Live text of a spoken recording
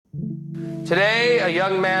Today, a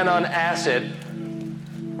young man on acid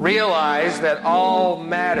realized that all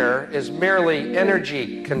matter is merely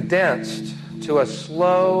energy condensed to a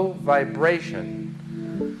slow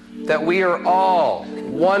vibration, that we are all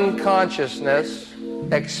one consciousness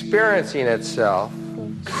experiencing itself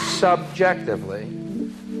subjectively.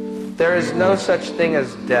 There is no such thing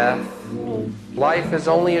as death. Life is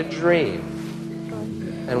only a dream,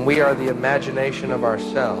 and we are the imagination of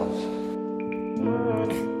ourselves.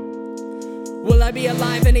 Will I be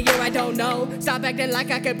alive in a year? I don't know. Stop acting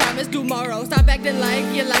like I could promise tomorrow. Stop acting like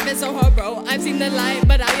your life is so hard, bro. I've seen the light,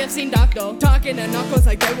 but I have seen dark though. Talking to knuckles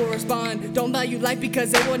like they will respond. Don't value life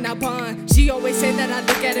because it will not pawn. She always say that I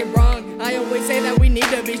look at it wrong. I always say that we need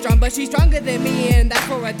to be strong, but she's stronger than me, and that's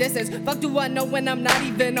for a distance. Fuck do I know when I'm not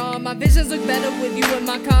even on? My visions look better with you in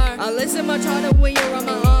my car. I listen much harder when you're on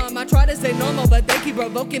my arm. I try to stay normal, but they keep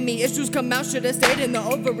provoking me. Issues come out, should've stayed in the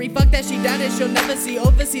ovary. Fuck that she died and she'll never see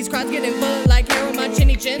overseas. Crowds getting full like hair on my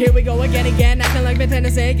chinny chin. Here we go again, acting like Ben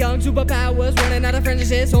Tennessee. Young superpowers, running out of friends and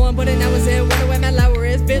shit. So I'm putting hours in, wonder where Matt Lauer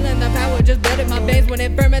is. Feeling the power, just blood in my veins. When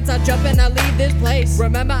it ferments, I jump and I leave this place.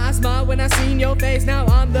 Remember I smiled when I seen your face. Now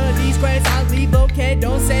I'm the disgrace, I leave okay.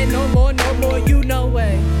 Don't say no more, you no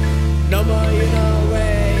way. No more, you no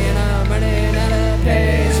way. And I'm running out of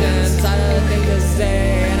patience. I don't think to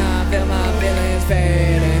say, and I feel my feelings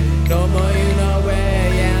fading. No more, you no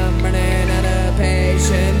way. Yeah, I'm running out of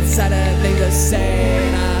patience. I don't think to say,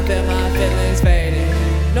 and I feel my feelings fading.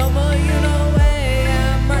 No more, you no way.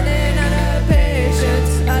 I'm running out of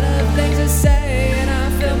patience. Out of things to say, and I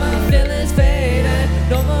feel my feelings fading.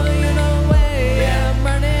 No more, you no way. I'm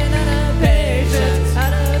running out of patience.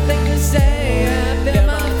 Out of things to say, I feel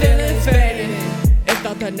my feelings fading. It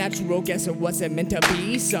felt unnatural, guess it wasn't meant to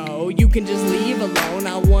be. So you can just leave alone.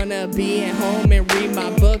 I wanna be at home and read my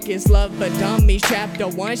book. It's Love for Dummies, chapter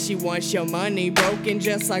 1. She wants your money, broken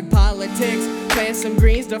just like politics. Playing some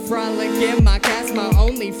greens to frolic in my cat's my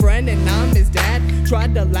only friend, and I'm his dad.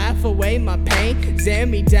 Tried to laugh away my pain,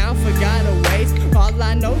 zam me down, forgot her waist. All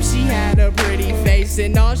I know, she had a pretty face,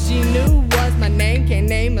 and all she knew was my name. Can't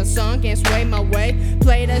name a song, can't sway my way.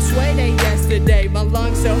 Played that sway day yesterday, my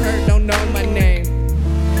lungs still hurt